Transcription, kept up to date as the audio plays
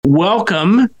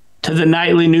welcome to the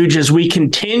Nightly Nuge as we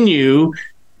continue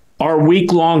our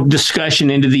week-long discussion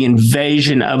into the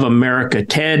invasion of America.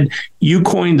 Ted, you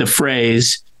coined the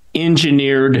phrase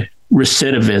engineered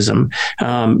recidivism.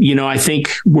 I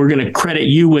think we're going to credit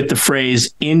you with the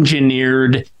phrase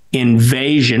engineered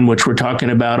invasion, which we're talking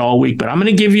about all week. But I'm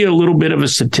going to give you a little bit of a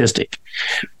statistic.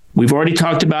 We've already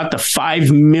talked about the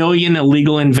 5 million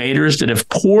illegal invaders that have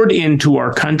poured into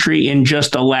our country in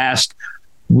just the last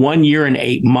 1 year and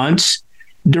 8 months.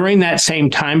 During that same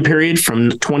time period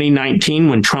from 2019,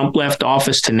 when Trump left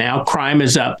office to now, crime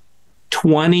is up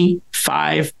 25%.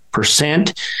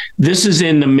 This is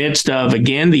in the midst of,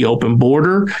 again, the open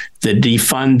border, the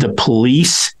defund the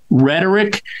police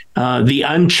rhetoric, the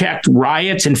unchecked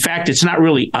riots. In fact, it's not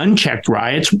really unchecked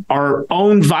riots. Our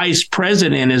own vice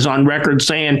president is on record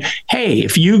saying, hey,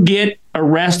 if you get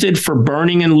arrested for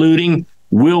burning and looting,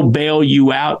 we'll bail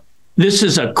you out. This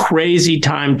is a crazy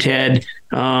time, Ted.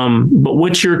 But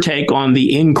what's your take on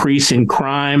the increase in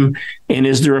crime? And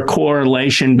is there a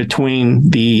correlation between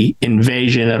the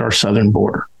invasion at our southern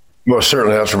border? Well,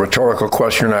 certainly that's a rhetorical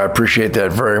question. I appreciate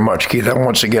that very much, Keith. And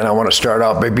once again, I want to start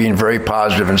out by being very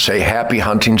positive and say happy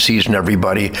hunting season,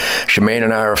 everybody. Shemaine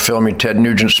and I are filming Ted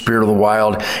Nugent's Spirit of the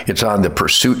Wild. It's on the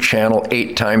Pursuit channel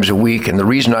 8 times a week. And the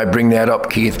reason I bring that up,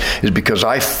 Keith, is because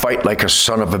I fight like a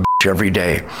son of a every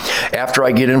day. After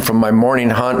I get in from my morning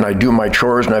hunt and I do my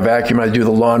chores and I vacuum, I do the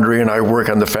laundry and I work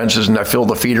on the fences and I fill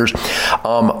the feeders,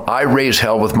 I raise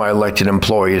hell with my elected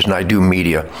employees and I do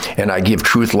media and I give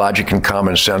truth, logic, and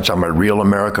common sense. I'm a real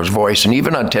America's voice. And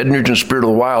even on Ted Nugent's Spirit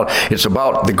of the Wild, it's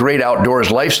about the great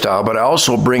outdoors lifestyle, but I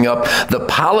also bring up the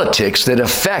politics that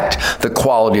affect the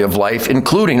quality of life,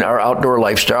 including our outdoor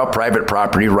lifestyle, private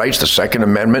property rights, the Second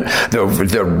Amendment,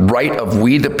 the right of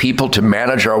we the people to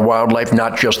manage our wildlife,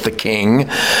 not just the king.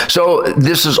 So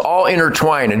this is all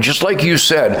intertwined. And just like you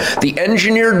said, the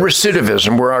engineered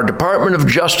recidivism where our Department of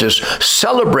Justice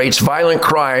celebrates violent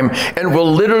crime and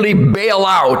will literally bail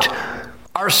out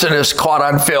arsonists caught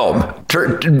on film,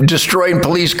 destroying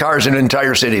police cars in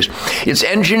entire cities. It's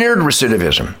engineered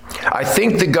recidivism. I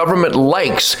think the government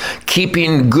likes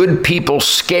keeping good people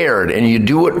scared, and you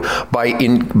do it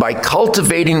by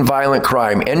cultivating violent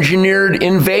crime, engineered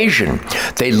invasion.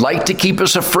 They like to keep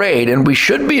us afraid, and we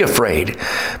should be afraid,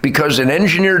 because an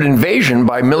engineered invasion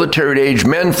by military-age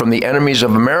men from the enemies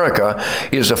of America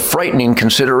is a frightening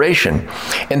consideration.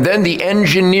 And then the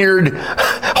engineered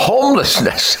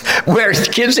homelessness, where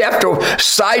kids have to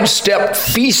sidestep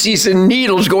feces and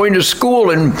needles going to school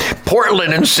in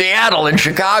Portland and Seattle and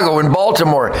Chicago and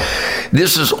Baltimore.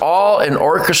 This is all an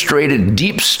orchestrated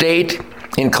deep state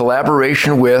in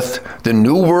collaboration with the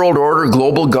New World Order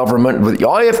global government.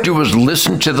 All you have to do is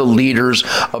listen to the leaders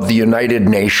of the United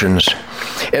Nations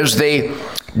as they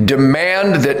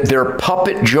demand that their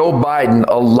puppet Joe Biden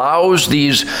allows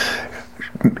these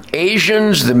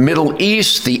Asians, the Middle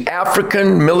East, the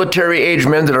African military-age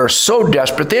men that are so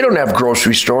desperate. They don't have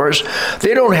grocery stores.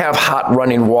 They don't have hot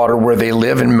running water where they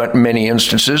live in many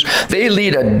instances. They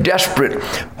lead a desperate,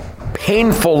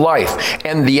 painful life.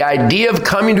 And the idea of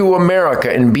coming to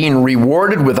America and being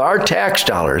rewarded with our tax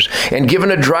dollars and given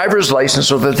a driver's license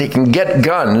so that they can get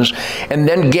guns and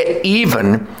then get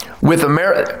even with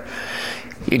America,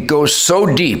 it goes so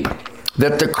deep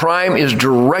that the crime is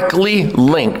directly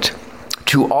linked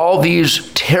to all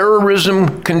these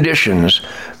terrorism conditions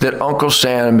that Uncle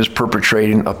Sam is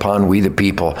perpetrating upon we the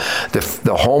people.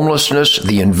 The homelessness,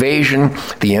 the invasion,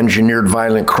 the engineered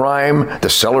violent crime, the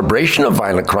celebration of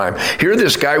violent crime. Here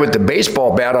this guy with the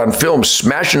baseball bat on film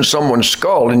smashing someone's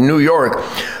skull in New York.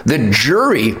 The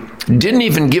jury didn't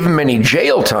even give him any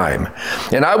jail time.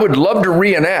 And I would love to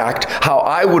reenact how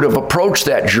I would have approached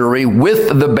that jury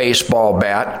with the baseball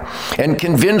bat and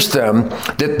convinced them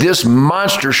that this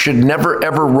monster should never,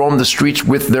 ever roam the streets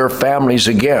with their families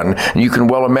again. And you can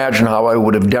well imagine how I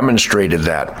would have demonstrated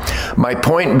that. My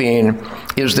point being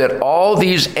is that all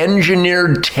these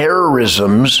engineered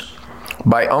terrorisms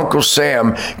by Uncle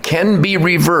Sam can be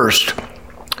reversed.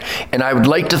 And I would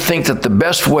like to think that the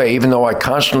best way, even though I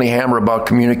constantly hammer about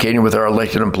communicating with our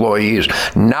elected employees,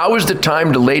 now is the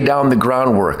time to lay down the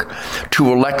groundwork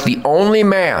to elect the only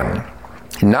man,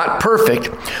 not perfect,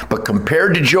 but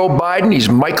compared to Joe Biden, he's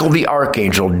Michael the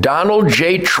Archangel. Donald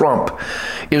J. Trump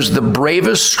is the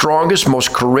bravest, strongest,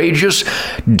 most courageous,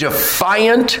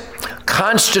 defiant,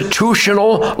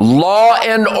 constitutional, law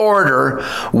and order,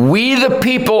 we the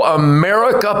people,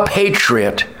 America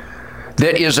patriot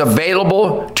that is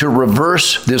available to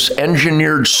reverse this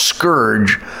engineered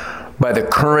scourge by the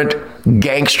current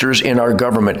gangsters in our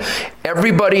government.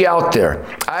 Everybody out there,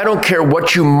 I don't care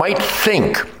what you might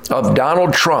think of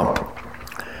Donald Trump,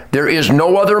 There is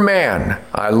no other man.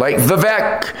 I like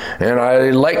Vivek, and I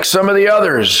like some of the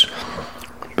others.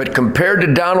 But compared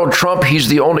to Donald Trump, he's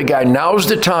the only guy. Now's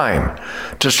the time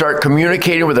to start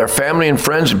communicating with our family and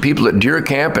friends and people at deer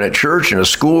camp and at church and at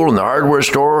school and the hardware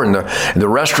store and the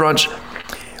restaurants.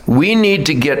 We need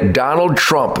to get Donald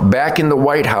Trump back in the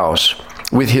White House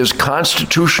with his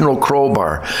constitutional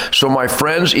crowbar. So, my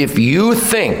friends, if you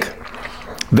think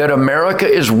that America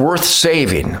is worth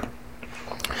saving,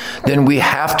 then we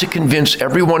have to convince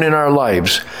everyone in our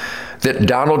lives that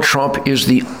Donald Trump is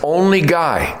the only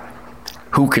guy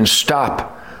who can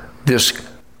stop this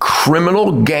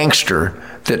criminal gangster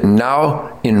that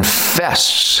now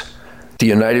infests the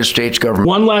United States government.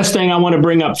 One last thing I want to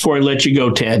bring up before I let you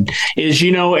go, Ted, is,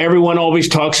 everyone always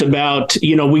talks about,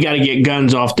 we got to get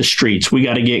guns off the streets. We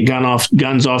got to get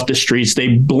guns off the streets.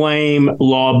 They blame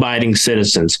law-abiding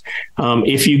citizens.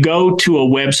 If you go to a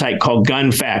website called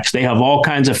Gun Facts, they have all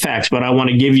kinds of facts, but I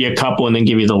want to give you a couple and then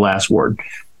give you the last word.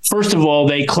 First of all,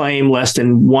 they claim less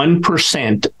than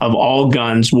 1% of all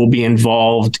guns will be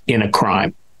involved in a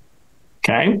crime.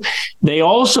 Okay. They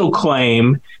also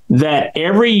claim that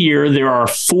every year there are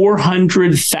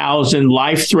 400,000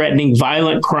 life-threatening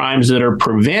violent crimes that are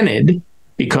prevented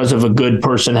because of a good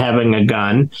person having a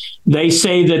gun. They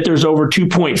say that there's over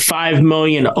 2.5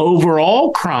 million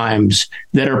overall crimes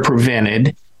that are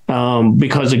prevented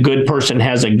because a good person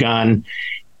has a gun.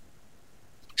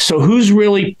 So who's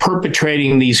really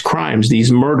perpetrating these crimes,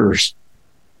 these murders?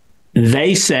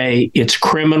 They say it's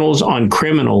criminals on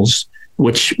criminals,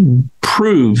 which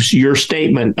proves your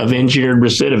statement of engineered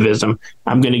recidivism.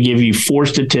 I'm going to give you 4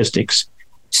 statistics.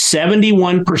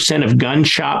 71% of gun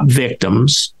shop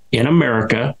victims in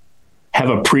America have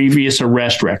a previous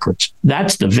arrest record.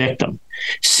 That's the victim.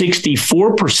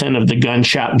 64% of the gun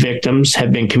shop victims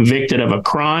have been convicted of a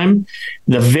crime.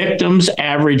 The victims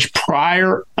average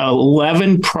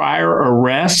 11 prior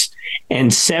arrests, and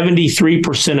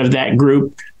 73% of that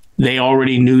group, they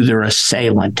already knew their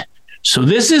assailant. So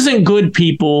this isn't good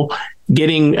people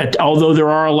although there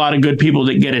are a lot of good people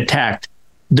that get attacked.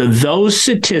 Those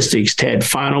statistics, Ted,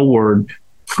 final word,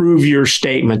 prove your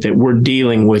statement that we're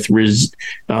dealing with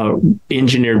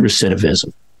engineered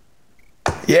recidivism.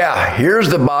 Yeah, here's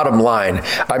the bottom line.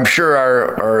 I'm sure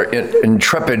our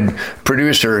intrepid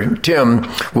producer, Tim,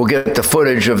 will get the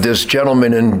footage of this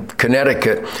gentleman in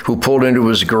Connecticut who pulled into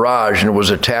his garage and was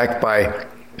attacked by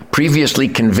previously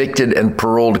convicted and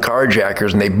paroled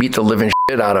carjackers, and they beat the living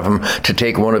shit out of him to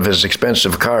take one of his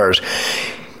expensive cars.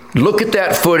 Look at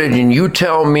that footage and you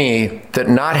tell me that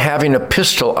not having a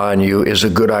pistol on you is a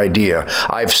good idea.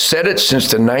 I've said it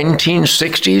since the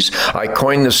 1960s. I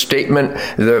coined the statement,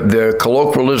 the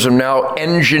colloquialism now,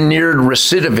 engineered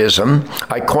recidivism.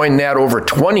 I coined that over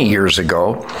 20 years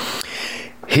ago.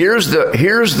 Here's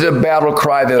the battle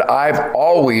cry that I've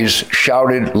always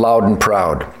shouted loud and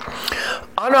proud.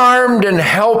 Unarmed and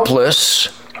helpless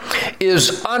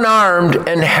is unarmed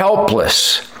and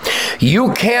helpless.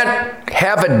 You can't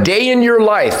have a day in your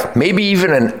life, maybe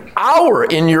even an hour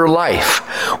in your life,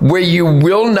 where you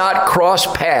will not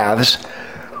cross paths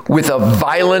with a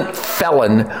violent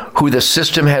felon who the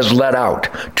system has let out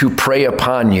to prey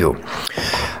upon you.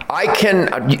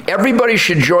 Everybody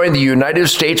should join the United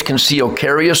States Concealed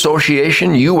Carry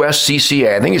Association,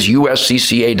 USCCA. I think it's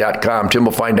uscca.com. Tim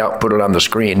will find out, put it on the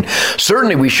screen.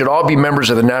 Certainly, we should all be members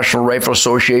of the National Rifle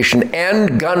Association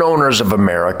and Gun Owners of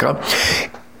America.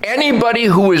 Anybody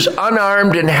who is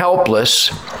unarmed and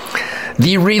helpless,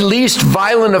 the released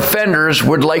violent offenders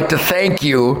would like to thank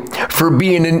you for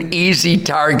being an easy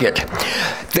target.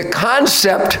 The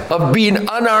concept of being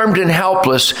unarmed and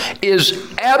helpless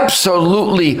is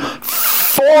absolutely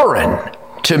foreign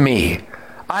to me.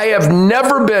 I have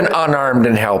never been unarmed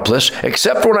and helpless,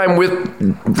 except when I'm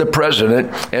with the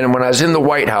president and when I was in the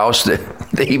White House,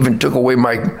 they even took away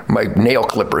my nail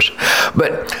clippers.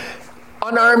 But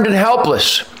unarmed and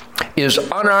helpless is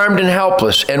unarmed and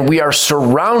helpless, and we are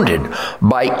surrounded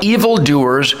by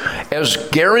evildoers as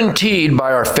guaranteed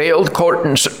by our failed court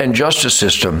and justice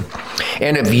system.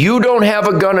 And if you don't have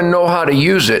a gun and know how to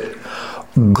use it,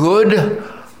 good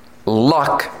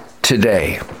luck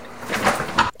today.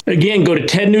 Again, go to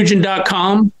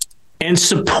tednugent.com and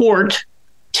support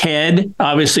Ted.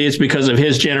 Obviously, it's because of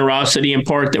his generosity in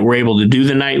part that we're able to do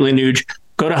the Nightly Nuge.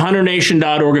 Go to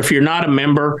hunternation.org. If you're not a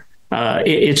member,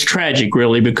 it's tragic,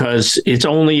 really, because it's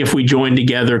only if we join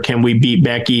together can we beat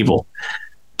back evil.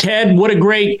 Ted, what a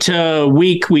great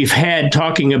week we've had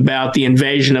talking about the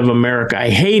invasion of America. I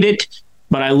hate it,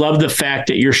 but I love the fact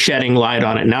that you're shedding light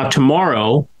on it. Now,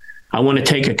 tomorrow, I want to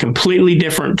take a completely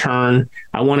different turn.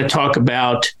 I want to talk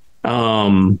about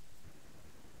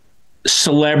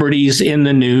celebrities in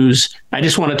the news. I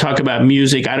just want to talk about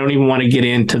music. I don't even want to get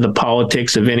into the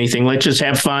politics of anything. Let's just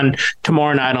have fun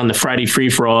tomorrow night on the Friday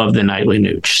free-for-all of the Nightly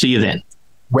Nuge. See you then.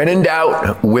 When in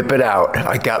doubt, whip it out.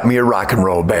 I got me a rock and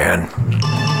roll band.